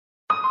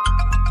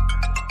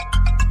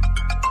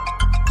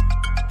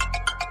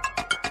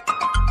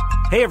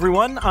Hey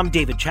everyone, I'm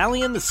David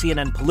Chalian, the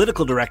CNN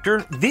political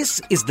director. This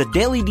is the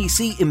Daily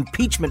DC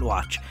Impeachment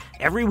Watch.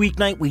 Every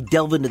weeknight, we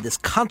delve into this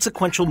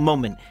consequential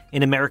moment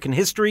in American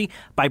history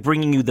by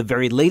bringing you the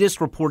very latest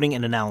reporting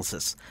and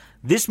analysis.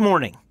 This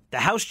morning, the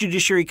House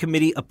Judiciary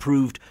Committee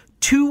approved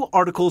 2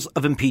 articles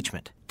of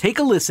impeachment. Take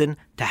a listen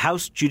to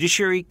House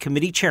Judiciary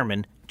Committee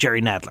Chairman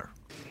Jerry Nadler.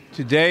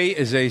 Today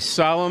is a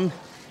solemn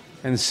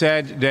and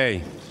sad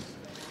day.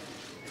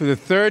 For the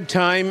third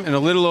time in a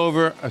little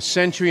over a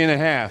century and a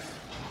half,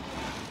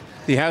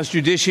 the House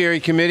Judiciary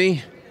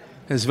Committee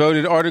has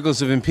voted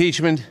articles of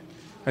impeachment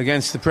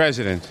against the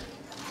president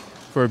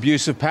for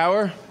abuse of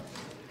power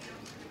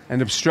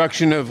and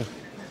obstruction of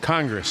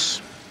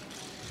Congress.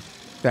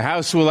 The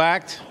House will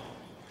act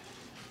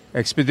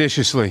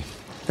expeditiously.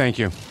 Thank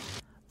you.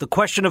 The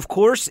question, of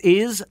course,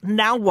 is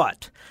now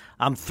what?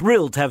 I'm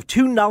thrilled to have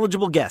 2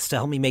 knowledgeable guests to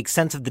help me make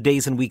sense of the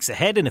days and weeks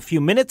ahead. In a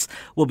few minutes,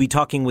 we'll be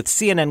talking with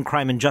CNN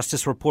crime and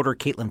justice reporter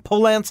Caitlin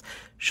Polantz.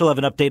 She'll have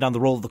an update on the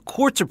role the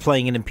courts are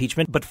playing in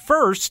impeachment. But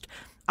first,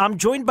 I'm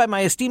joined by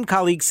my esteemed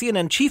colleague,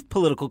 CNN chief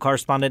political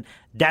correspondent,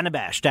 Dana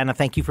Bash. Dana,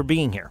 thank you for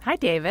being here. Hi,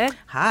 David.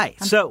 Hi.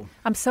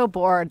 I'm so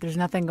bored. There's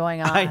nothing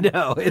going on. I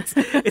know. It's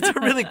a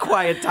really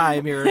quiet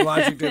time here in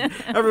Washington.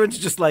 Everyone's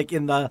just like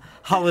in the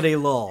holiday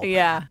lull.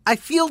 Yeah. I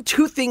feel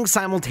 2 things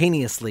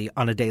simultaneously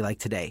on a day like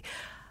today.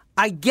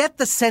 I get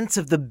the sense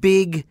of the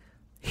big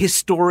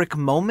historic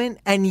moment,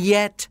 and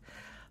yet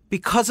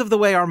because of the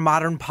way our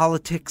modern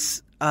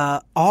politics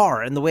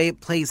are and the way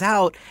it plays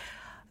out,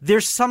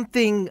 there's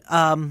something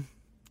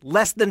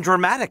less than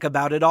dramatic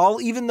about it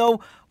all, even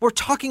though we're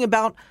talking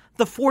about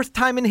the 4th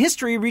time in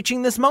history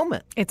reaching this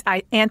moment. It's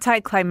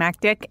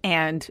anticlimactic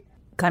and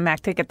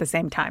climactic at the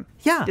same time.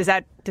 Yeah. Does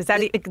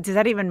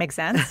that even make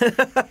sense?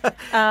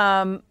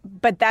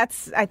 But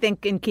that's, I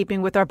think, in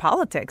keeping with our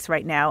politics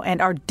right now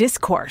and our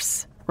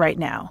discourse right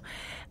now,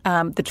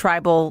 the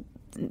tribal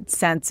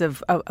sense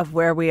of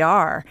where we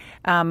are.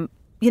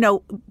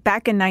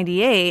 Back in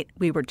 98,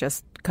 we were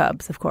just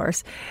cubs, of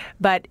course,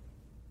 but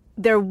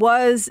there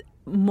was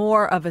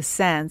more of a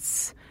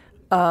sense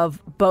of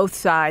both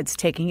sides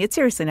taking it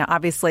seriously. Now,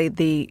 obviously,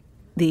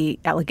 the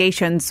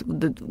allegations,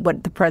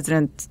 what the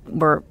president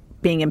were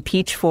being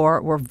impeached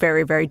for were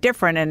very, very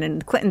different. And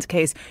in Clinton's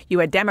case, you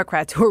had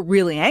Democrats who were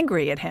really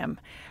angry at him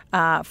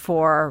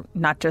for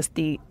not just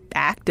the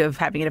act of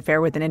having an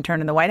affair with an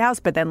intern in the White House,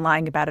 but then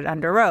lying about it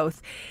under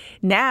oath.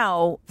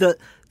 Now, the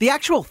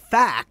actual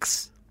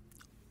facts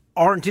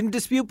aren't in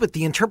dispute, but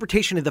the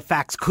interpretation of the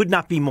facts could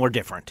not be more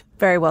different.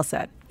 Very well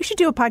said. You should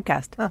do a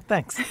podcast. Oh,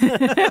 thanks.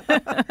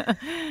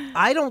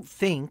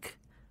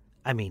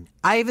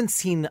 I haven't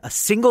seen a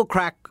single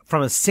crack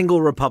from a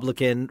single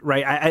Republican,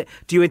 right?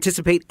 Do you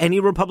anticipate any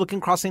Republican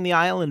crossing the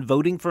aisle and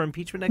voting for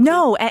impeachment next week?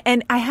 No,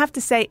 and I have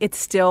to say it's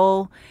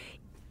still,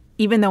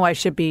 even though I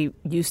should be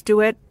used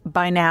to it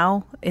by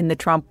now in the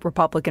Trump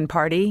Republican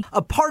Party.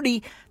 A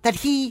party that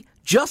he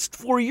just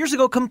 4 years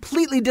ago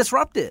completely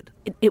disrupted.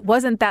 It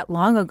wasn't that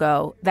long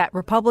ago that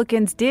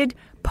Republicans did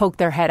poke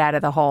their head out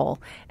of the hole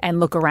and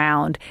look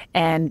around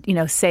and,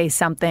 say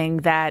something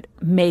that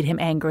made him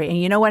angry.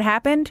 And you know what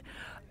happened?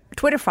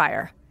 Twitter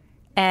fire.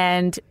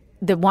 And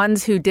the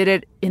ones who did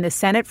it in the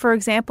Senate, for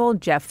example,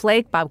 Jeff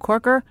Flake, Bob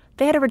Corker,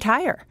 they had to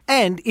retire.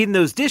 And in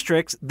those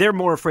districts, they're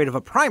more afraid of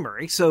a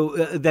primary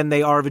than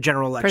they are of a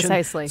general election.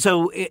 Precisely.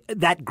 So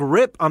that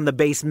grip on the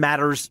base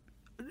matters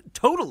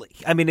totally.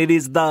 I mean, it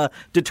is the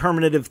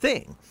determinative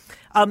thing.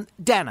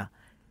 Dana,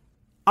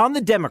 on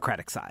the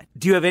Democratic side,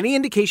 do you have any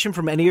indication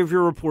from any of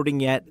your reporting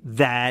yet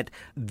that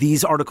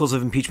these articles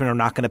of impeachment are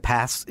not going to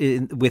pass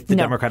with the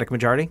Democratic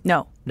majority?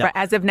 No.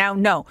 As of now,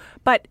 no.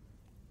 But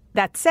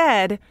that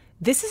said,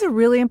 this is a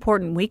really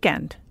important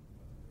weekend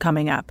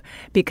coming up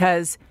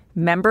because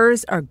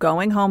members are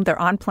going home. They're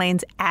on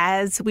planes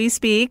as we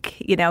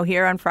speak,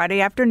 here on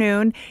Friday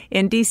afternoon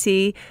in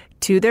D.C.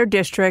 to their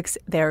districts.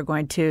 They're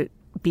going to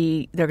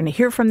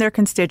hear from their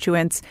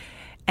constituents.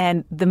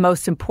 And the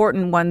most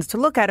important ones to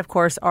look at, of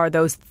course, are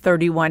those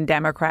 31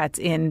 Democrats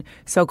in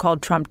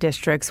so-called Trump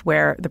districts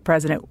where the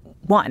president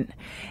won.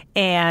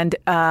 And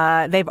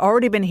they've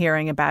already been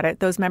hearing about it.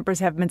 Those members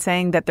have been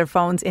saying that their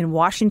phones in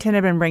Washington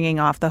have been ringing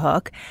off the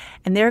hook.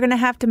 And they're going to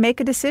have to make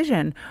a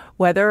decision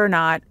whether or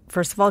not,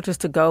 first of all,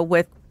 just to go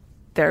with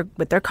their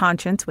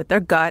conscience, with their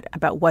gut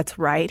about what's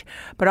right,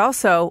 but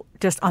also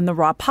just on the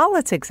raw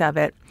politics of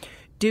it.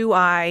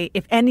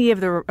 If any of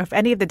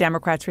the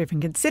Democrats are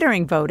even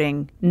considering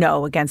voting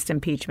no against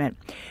impeachment,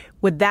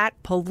 would that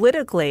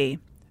politically,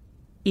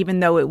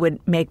 even though it would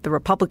make the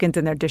Republicans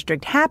in their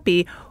district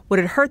happy, would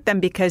it hurt them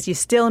because you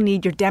still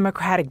need your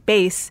Democratic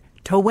base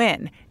to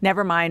win?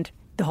 Never mind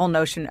the whole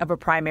notion of a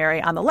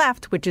primary on the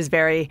left, which is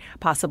very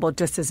possible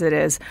just as it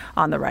is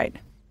on the right.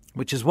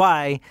 Which is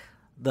why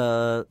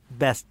the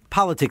best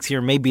politics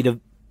here may be to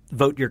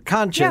vote your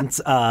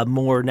conscience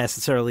more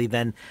necessarily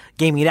than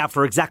gaming it out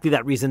for exactly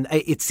that reason.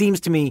 It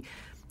seems to me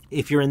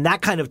if you're in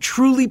that kind of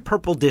truly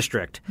purple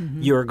district,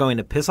 you're going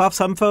to piss off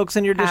some folks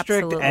in your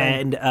district. Absolutely.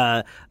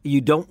 And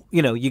you don't,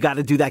 you got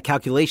to do that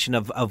calculation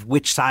of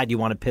which side you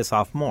want to piss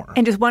off more.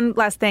 And just one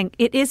last thing.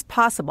 It is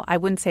possible. I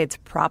wouldn't say it's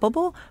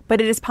probable,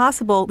 but it is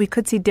possible we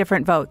could see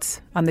different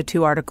votes on the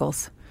two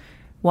articles.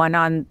 One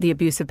on the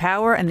abuse of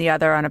power and the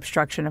other on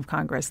obstruction of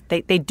Congress.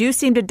 They do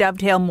seem to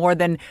dovetail more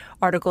than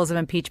articles of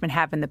impeachment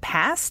have in the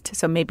past,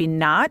 so maybe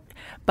not,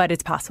 but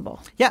it's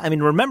possible. Yeah, I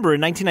mean, remember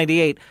in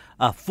 1998,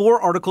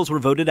 4 articles were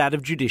voted out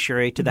of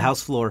judiciary to the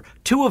House floor.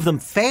 2 of them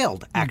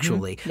failed,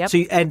 actually. Yep. So,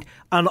 and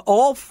on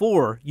all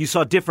 4, you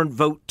saw different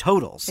vote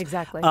totals.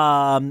 Exactly.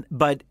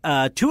 But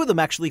 2 of them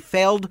actually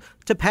failed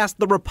to pass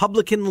the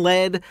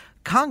Republican-led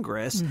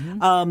Congress.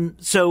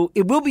 So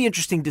it will be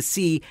interesting to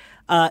see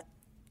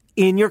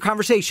in your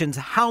conversations,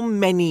 how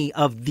many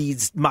of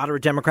these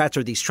moderate Democrats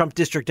or these Trump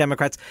district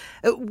Democrats,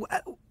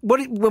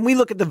 when we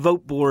look at the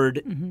vote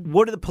board,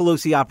 what do the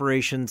Pelosi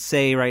operations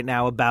say right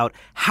now about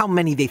how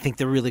many they think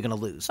they're really going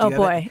to lose? Oh,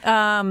 boy.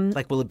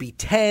 Like, will it be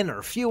 10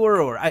 or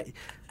fewer? Or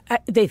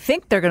they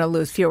think they're going to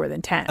lose fewer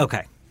than 10.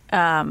 Okay.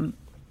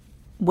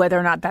 Whether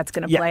or not that's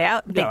going to play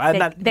out,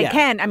 they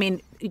can. I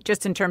mean,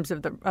 just in terms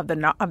of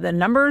the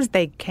numbers,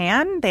 they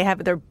can. They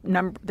have their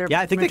number. Their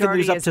I think they could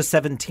lose up to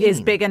 17.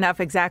 Is big enough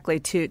exactly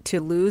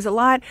to lose a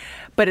lot,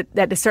 but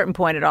at a certain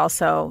point, it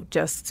also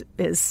just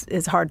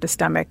is hard to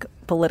stomach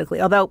politically.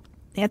 Although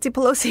Nancy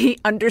Pelosi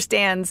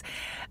understands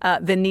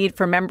the need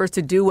for members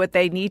to do what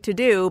they need to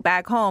do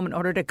back home in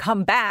order to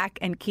come back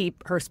and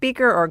keep her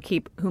speaker or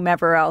keep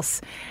whomever else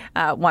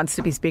wants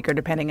to be speaker,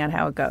 depending on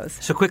how it goes.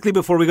 So quickly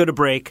before we go to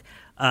break,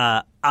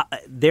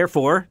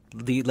 therefore,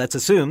 let's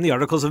assume the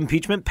articles of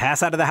impeachment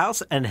pass out of the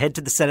House and head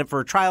to the Senate for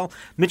a trial.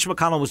 Mitch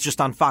McConnell was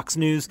just on Fox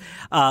News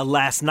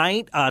last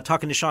night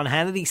talking to Sean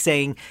Hannity,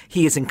 saying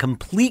he is in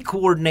complete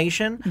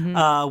coordination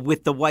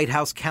with the White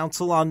House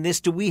counsel on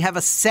this. Do we have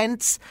a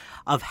sense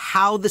of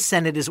how the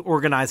Senate is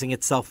organizing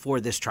itself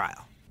for this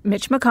trial?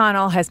 Mitch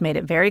McConnell has made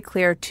it very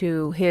clear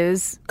to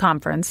his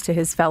conference, to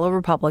his fellow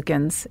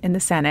Republicans in the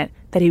Senate,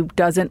 that he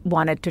doesn't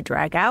want it to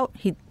drag out.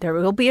 There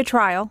will be a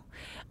trial,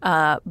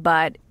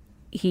 but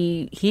if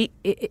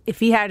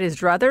he had his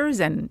druthers,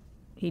 and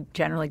he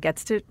generally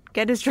gets to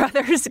get his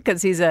druthers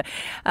because he's a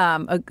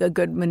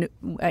good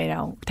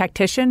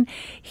tactician,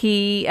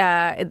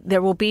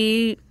 there will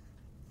be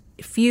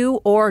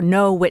few or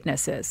no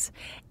witnesses.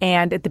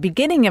 And at the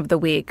beginning of the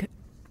week,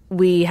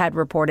 we had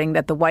reporting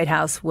that the White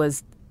House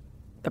was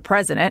the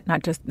president,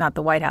 not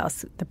the White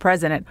House, the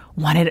president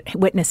wanted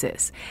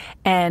witnesses.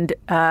 And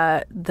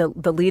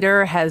the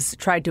leader has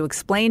tried to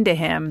explain to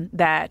him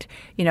that,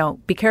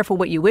 be careful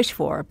what you wish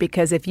for,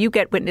 because if you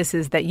get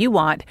witnesses that you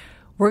want,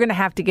 we're going to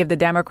have to give the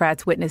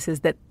Democrats witnesses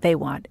that they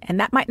want. And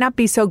that might not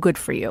be so good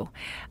for you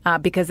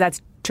because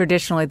that's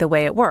traditionally the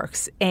way it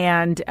works.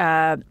 And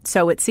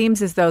so it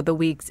seems as though the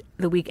week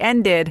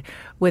ended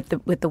with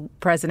the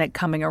president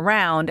coming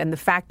around, and the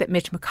fact that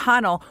Mitch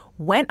McConnell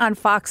went on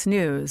Fox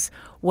News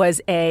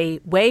was a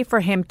way for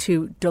him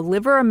to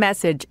deliver a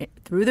message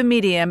through the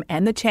medium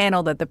and the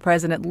channel that the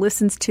president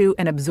listens to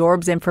and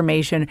absorbs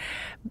information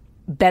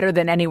better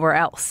than anywhere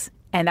else.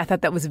 And I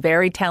thought that was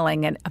very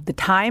telling of the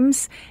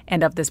times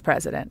and of this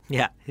president.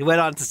 Yeah. He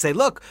went on to say,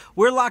 look,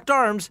 we're locked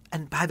arms.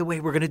 And by the way,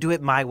 we're going to do it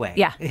my way.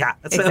 Yeah.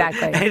 So,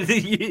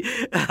 exactly.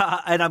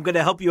 And I'm going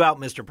to help you out,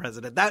 Mr.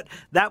 President.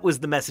 That was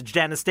the message.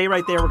 Jana, stay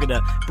right there. We're going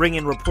to bring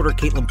in reporter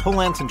Caitlin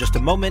Polance in just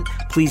a moment.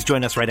 Please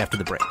join us right after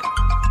the break.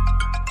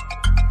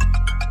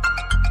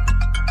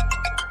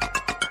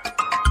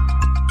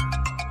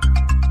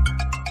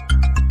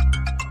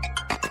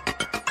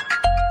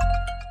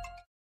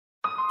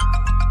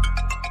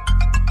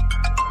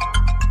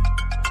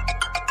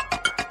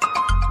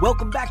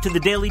 Welcome back to the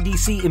Daily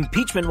DC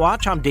Impeachment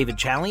Watch. I'm David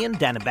Chalian.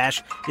 Dana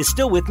Bash is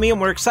still with me,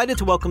 and we're excited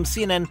to welcome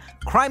CNN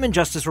crime and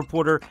justice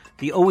reporter,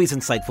 the always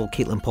insightful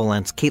Caitlin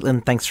Polance.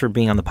 Caitlin, thanks for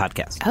being on the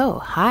podcast. Oh,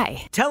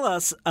 hi. Tell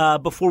us,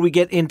 before we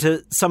get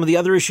into some of the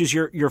other issues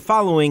you're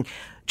following,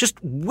 just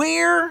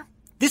where...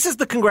 This is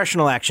the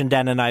congressional action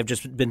Dana and I have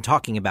just been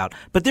talking about,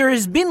 but there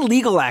has been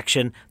legal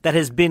action that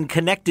has been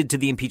connected to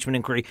the impeachment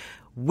inquiry.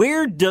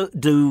 Where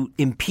do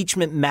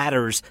impeachment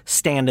matters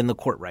stand in the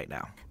court right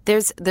now?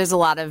 There's a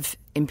lot of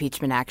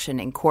impeachment action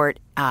in court.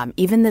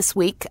 Even this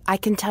week, I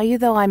can tell you,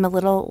 though, I'm a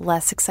little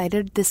less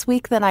excited this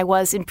week than I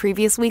was in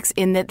previous weeks,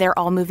 in that they're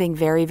all moving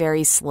very,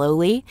 very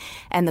slowly.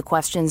 And the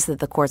questions that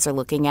the courts are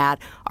looking at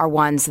are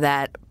ones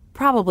that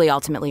probably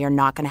ultimately are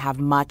not going to have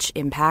much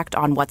impact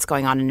on what's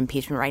going on in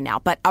impeachment right now.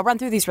 But I'll run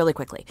through these really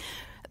quickly.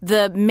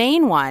 The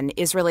main one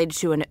is related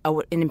to an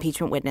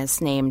impeachment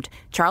witness named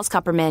Charles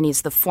Kupperman.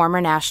 He's the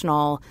former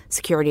National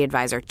Security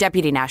Advisor,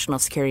 Deputy National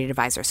Security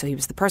Advisor. So he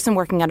was the person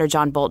working under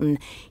John Bolton.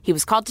 He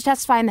was called to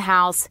testify in the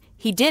House.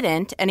 He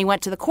didn't, and he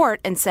went to the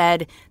court and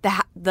said,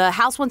 the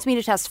House wants me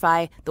to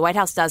testify, the White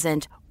House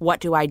doesn't.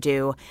 What do I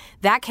do?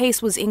 That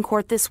case was in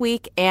court this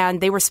week, and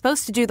they were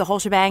supposed to do the whole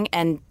shebang,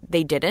 and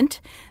they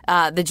didn't.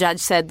 The judge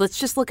said, let's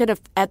just look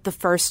at the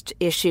first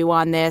issue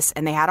on this,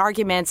 and they had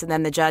arguments, and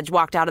then the judge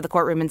walked out of the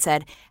courtroom and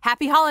said,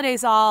 happy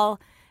holidays all.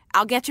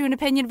 I'll get you an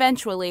opinion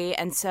eventually.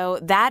 And so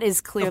that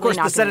is clearly of course,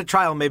 not the Senate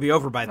trial may be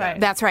over by then. Right.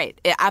 That's right.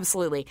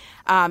 Absolutely.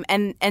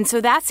 And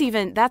so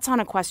that's on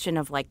a question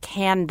of like,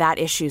 can that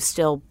issue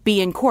still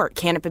be in court?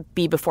 Can it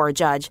be before a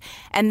judge?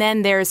 And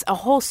then there's a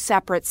whole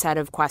separate set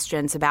of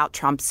questions about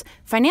Trump's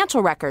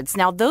financial records.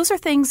 Now, those are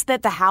things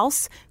that the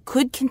House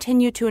could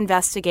continue to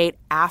investigate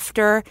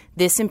after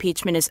this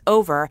impeachment is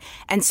over.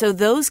 And so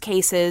those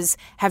cases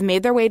have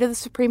made their way to the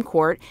Supreme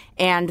Court,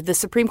 and the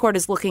Supreme Court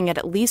is looking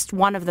at least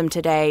one of them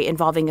today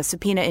involving a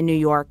subpoena in New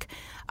York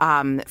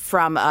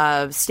from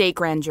a state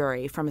grand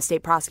jury, from a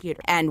state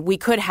prosecutor. And we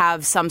could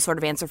have some sort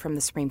of answer from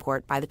the Supreme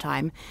Court by the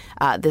time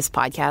this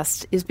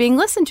podcast is being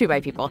listened to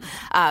by people.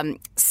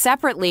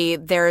 Separately,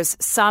 there's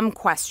some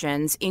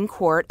questions in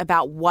court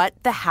about what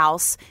the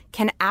House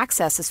can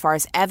access as far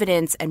as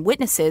evidence and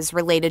witnesses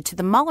related to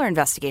the Mueller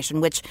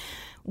investigation, which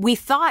we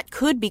thought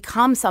could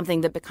become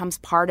something that becomes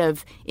part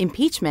of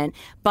impeachment,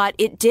 but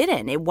it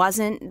didn't. It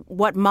wasn't.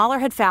 What Mueller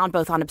had found,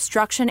 both on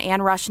obstruction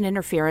and Russian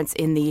interference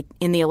in the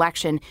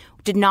election,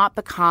 did not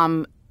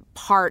become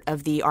part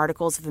of the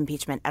articles of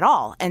impeachment at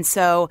all. And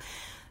so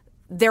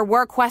there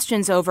were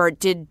questions over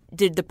did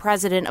the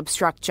president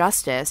obstruct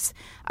justice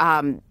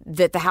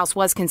that the House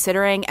was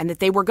considering, and that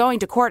they were going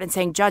to court and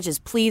saying, judges,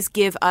 please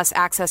give us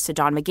access to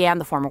Don McGahn,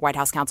 the former White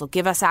House counsel,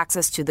 give us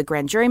access to the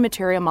grand jury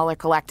material Mueller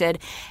collected.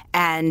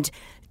 And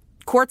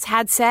courts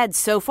had said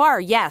so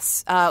far,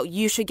 yes,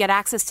 you should get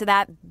access to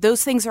that.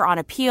 Those things are on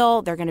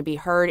appeal. They're going to be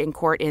heard in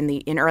court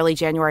in early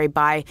January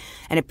by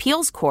an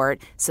appeals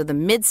court. So the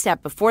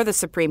mid-step before the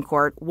Supreme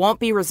Court won't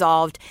be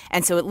resolved.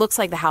 And so it looks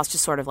like the House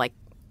just sort of like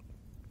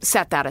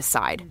set that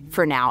aside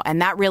for now.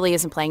 And that really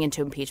isn't playing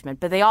into impeachment.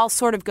 But they all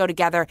sort of go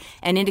together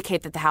and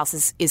indicate that the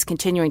House is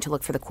continuing to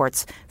look for the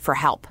courts for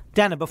help.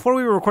 Dana, before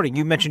we were recording,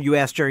 you mentioned you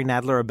asked Jerry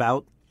Nadler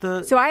about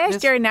So I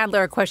asked Jerry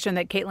Nadler a question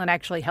that Caitlin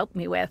actually helped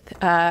me with.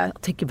 I'll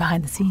take you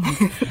behind the scenes.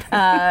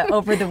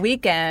 Over the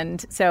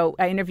weekend, so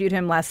I interviewed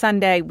him last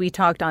Sunday. We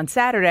talked on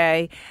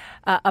Saturday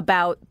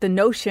about the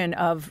notion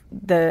of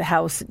the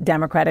House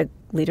Democratic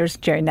leaders,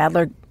 Jerry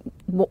Nadler.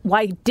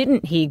 Why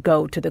didn't he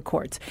go to the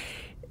courts?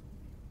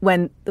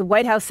 When the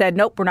White House said,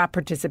 nope, we're not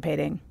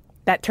participating,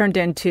 that turned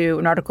into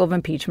an article of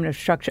impeachment,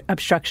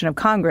 obstruction of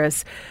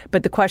Congress.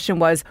 But the question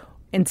was,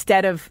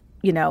 instead of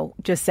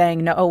just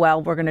saying, no, oh,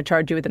 well, we're going to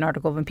charge you with an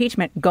article of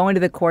impeachment, going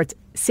to the courts,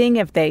 seeing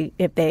if they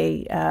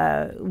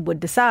would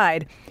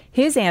decide.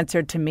 His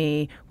answer to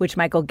me, which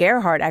Michael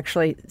Gerhardt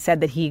actually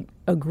said that he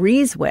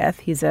agrees with,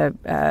 he's a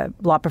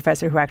law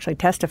professor who actually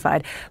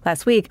testified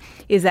last week,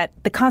 is that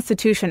the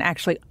Constitution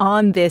actually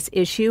on this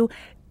issue,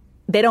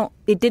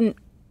 it didn't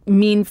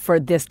mean for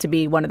this to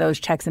be one of those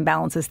checks and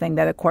balances thing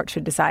that a court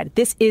should decide.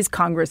 This is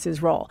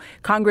Congress's role.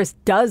 Congress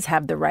does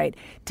have the right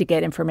to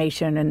get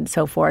information and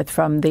so forth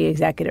from the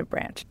executive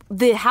branch.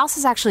 The House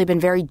has actually been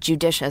very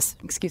judicious,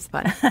 excuse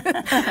the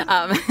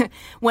pun,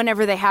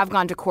 whenever they have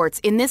gone to courts.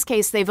 In this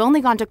case, they've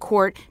only gone to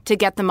court to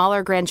get the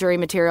Mueller grand jury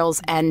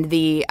materials and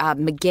the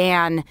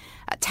McGahn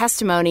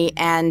testimony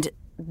and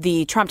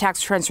the Trump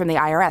tax returns from the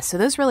IRS. So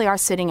those really are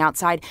sitting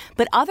outside.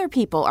 But other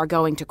people are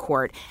going to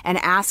court and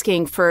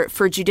asking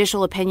for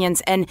judicial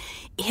opinions. And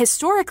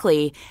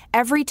historically,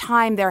 every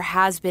time there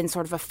has been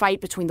sort of a fight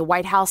between the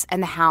White House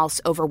and the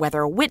House over whether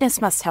a witness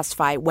must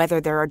testify,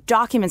 whether there are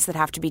documents that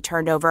have to be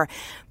turned over,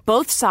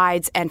 both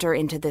sides enter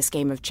into this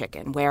game of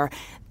chicken where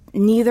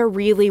neither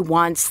really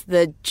wants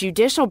the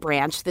judicial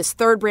branch, this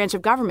third branch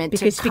of government,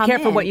 because to come be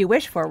careful in. What you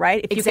wish for,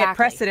 right? If Exactly. you get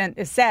precedent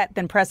is set,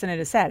 then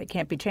precedent is set. It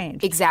can't be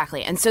changed.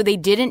 Exactly. And so they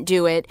didn't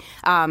do it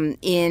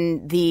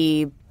in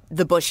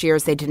the Bush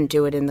years. They didn't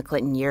do it in the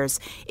Clinton years.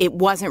 It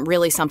wasn't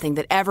really something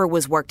that ever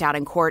was worked out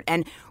in court.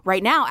 And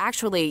right now,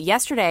 actually,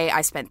 yesterday,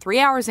 I spent 3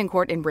 hours in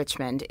court in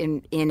Richmond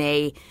in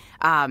a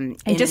and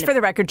just for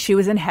the record, she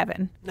was in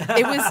heaven.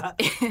 It was.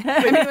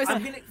 It was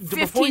 15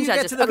 before you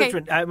judges. get to the Okay,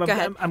 Richmond, go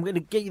ahead. I'm going to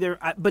get you there.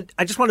 But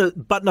I just want to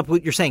button up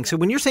what you're saying. So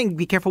when you're saying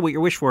be careful what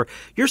you wish for,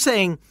 you're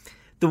saying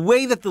the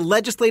way that the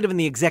legislative and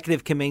the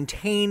executive can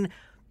maintain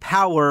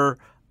power,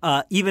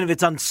 even if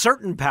it's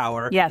uncertain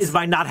power, yes, is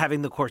by not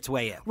having the courts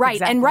weigh in. Right.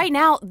 Exactly. And right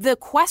now, the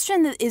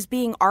question that is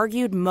being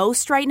argued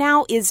most right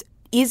now is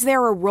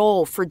there a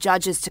role for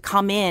judges to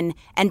come in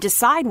and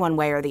decide one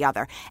way or the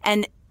other?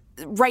 And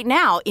right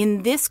now,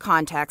 in this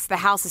context, the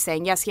House is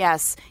saying,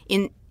 yes,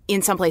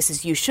 in some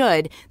places you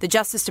should. The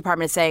Justice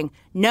Department is saying,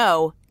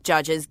 no,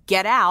 judges,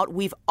 get out.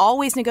 We've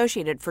always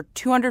negotiated for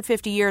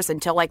 250 years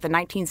until like the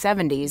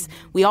 1970s.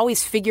 We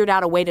always figured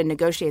out a way to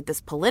negotiate this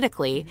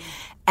politically.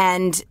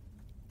 And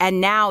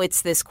now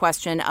it's this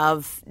question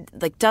of,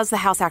 like, does the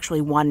House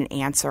actually want an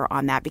answer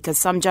on that? Because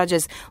some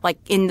judges, like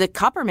in the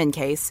Kupperman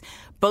case,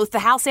 both the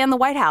House and the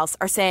White House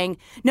are saying,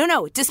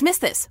 no, dismiss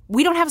this.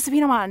 We don't have a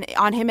subpoena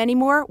on him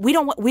anymore. We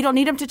don't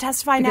need him to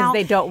testify now.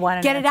 Because they don't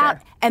want to get it out.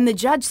 And the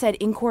judge said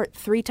in court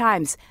 3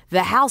 times,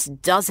 the House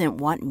doesn't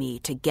want me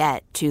to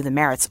get to the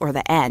merits or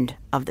the end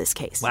of this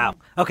case. Wow.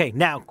 Okay,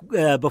 now,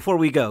 before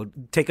we go,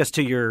 take us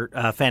to your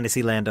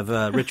fantasy land of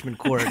Richmond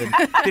Court and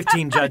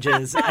 15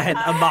 judges and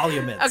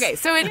emoluments. Okay,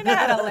 so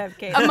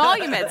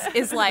emoluments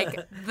is like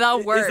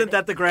the word. Isn't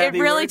that the grabby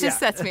It really word? just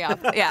sets me off.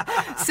 Yeah.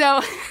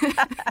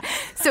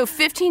 So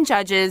 15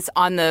 judges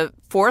on the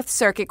Fourth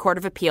Circuit Court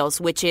of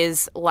Appeals, which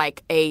is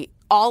like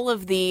all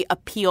of the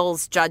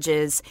appeals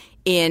judges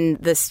in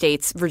the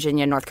states,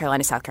 Virginia, North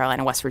Carolina, South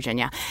Carolina, West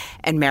Virginia,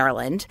 and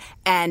Maryland.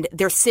 And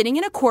they're sitting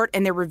in a court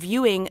and they're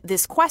reviewing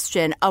this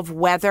question of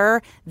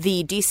whether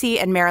the D.C.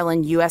 and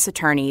Maryland U.S.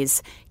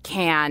 attorneys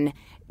can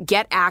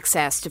get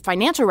access to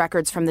financial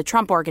records from the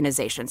Trump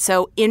Organization.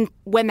 So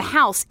when the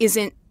House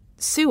isn't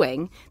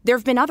suing, there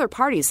have been other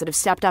parties that have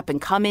stepped up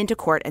and come into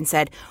court and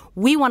said,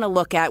 we want to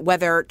look at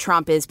whether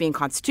Trump is being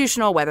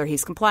constitutional, whether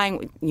he's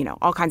complying,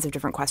 all kinds of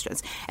different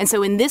questions. And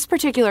so in this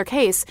particular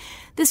case,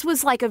 this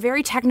was like a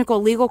very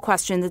technical legal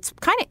question that's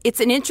it's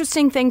an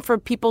interesting thing for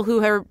people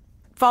who are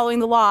following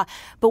the law.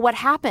 But what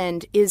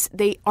happened is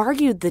they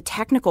argued the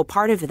technical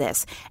part of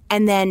this,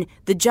 and then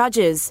the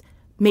judges,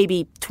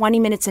 maybe 20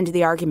 minutes into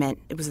the argument,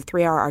 it was a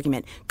 3-hour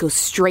argument, go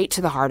straight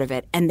to the heart of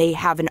it. And they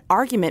have an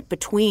argument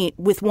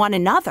with one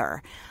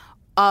another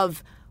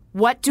of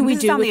what do we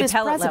do with this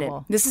president?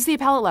 Level. This is the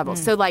appellate level.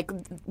 So like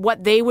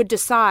what they would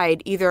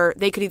decide,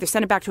 they could either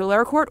send it back to a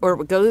lower court or it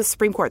would go to the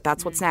Supreme Court.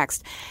 That's what's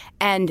next.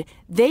 And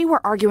they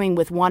were arguing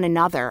with one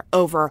another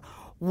over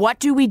what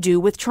do we do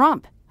with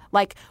Trump?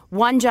 Like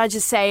one judge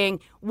is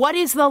saying, what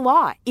is the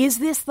law? Is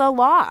this the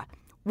law?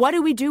 What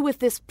do we do with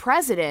this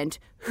president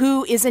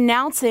who is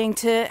announcing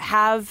to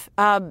have,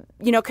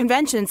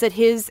 conventions at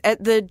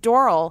the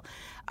Doral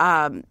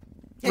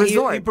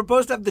resort? He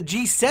proposed to have the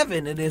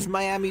G7 in his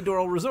Miami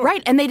Doral resort.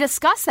 Right, and they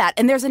discuss that.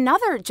 And there's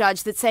another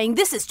judge that's saying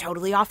this is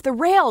totally off the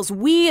rails.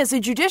 We as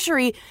a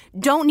judiciary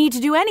don't need to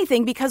do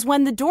anything because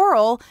when the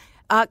Doral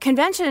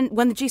convention,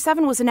 when the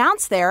G7 was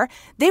announced there,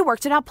 they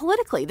worked it out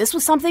politically. This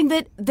was something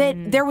that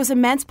there was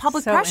immense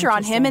public pressure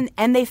on him,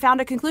 and they found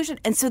a conclusion.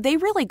 And so they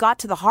really got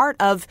to the heart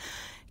of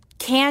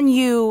can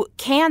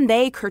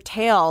they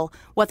curtail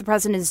what the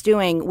president is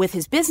doing with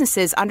his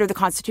businesses under the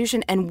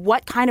Constitution, and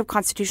what kind of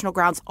constitutional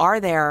grounds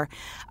are there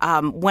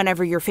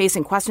whenever you're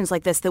facing questions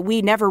like this that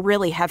we never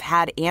really have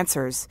had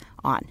answers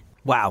on?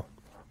 Wow.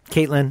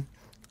 Caitlin,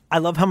 I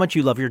love how much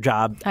you love your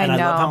job, and I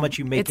love how much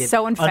you make it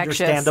so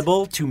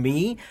understandable to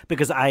me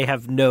because I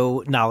have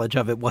no knowledge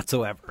of it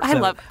whatsoever.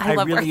 I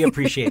really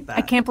appreciate that.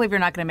 I can't believe you're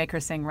not going to make her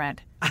sing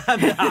Rent.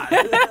 I'm not.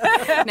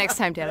 Next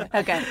time, Dana.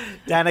 Okay.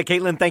 Dana,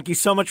 Caitlin, thank you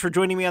so much for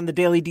joining me on the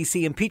Daily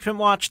DC Impeachment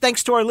Watch.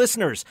 Thanks to our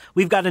listeners.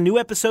 We've got a new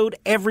episode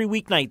every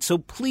weeknight, so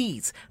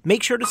please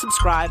make sure to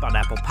subscribe on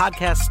Apple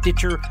Podcasts,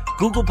 Stitcher,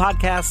 Google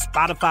Podcasts,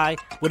 Spotify,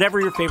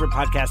 whatever your favorite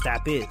podcast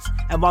app is.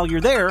 And while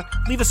you're there,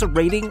 leave us a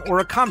rating or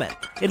a comment.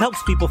 It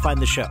helps people find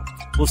the show.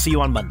 We'll see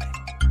you on Monday.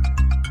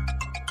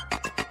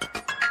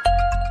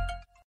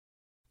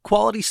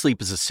 Quality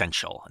sleep is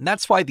essential, and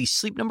that's why the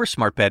Sleep Number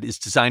Smart Bed is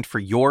designed for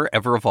your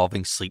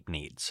ever-evolving sleep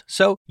needs.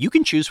 So you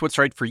can choose what's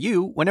right for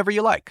you whenever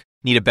you like.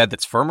 Need a bed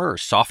that's firmer or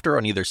softer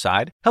on either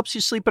side? Helps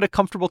you sleep at a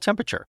comfortable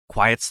temperature.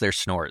 Quiets their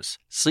snores.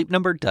 Sleep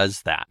Number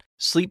does that.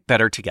 Sleep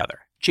better together.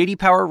 J.D.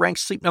 Power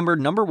ranks Sleep Number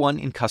 #1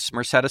 in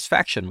customer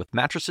satisfaction with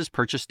mattresses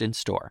purchased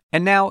in-store.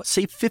 And now,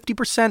 save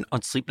 50%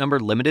 on Sleep Number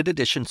limited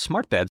edition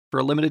smart beds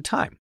for a limited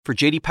time. For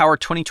J.D. Power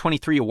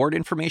 2023 award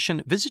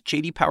information, visit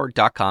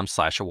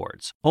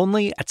jdpower.com/awards.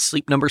 Only at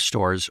Sleep Number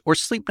stores or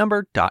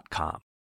sleepnumber.com.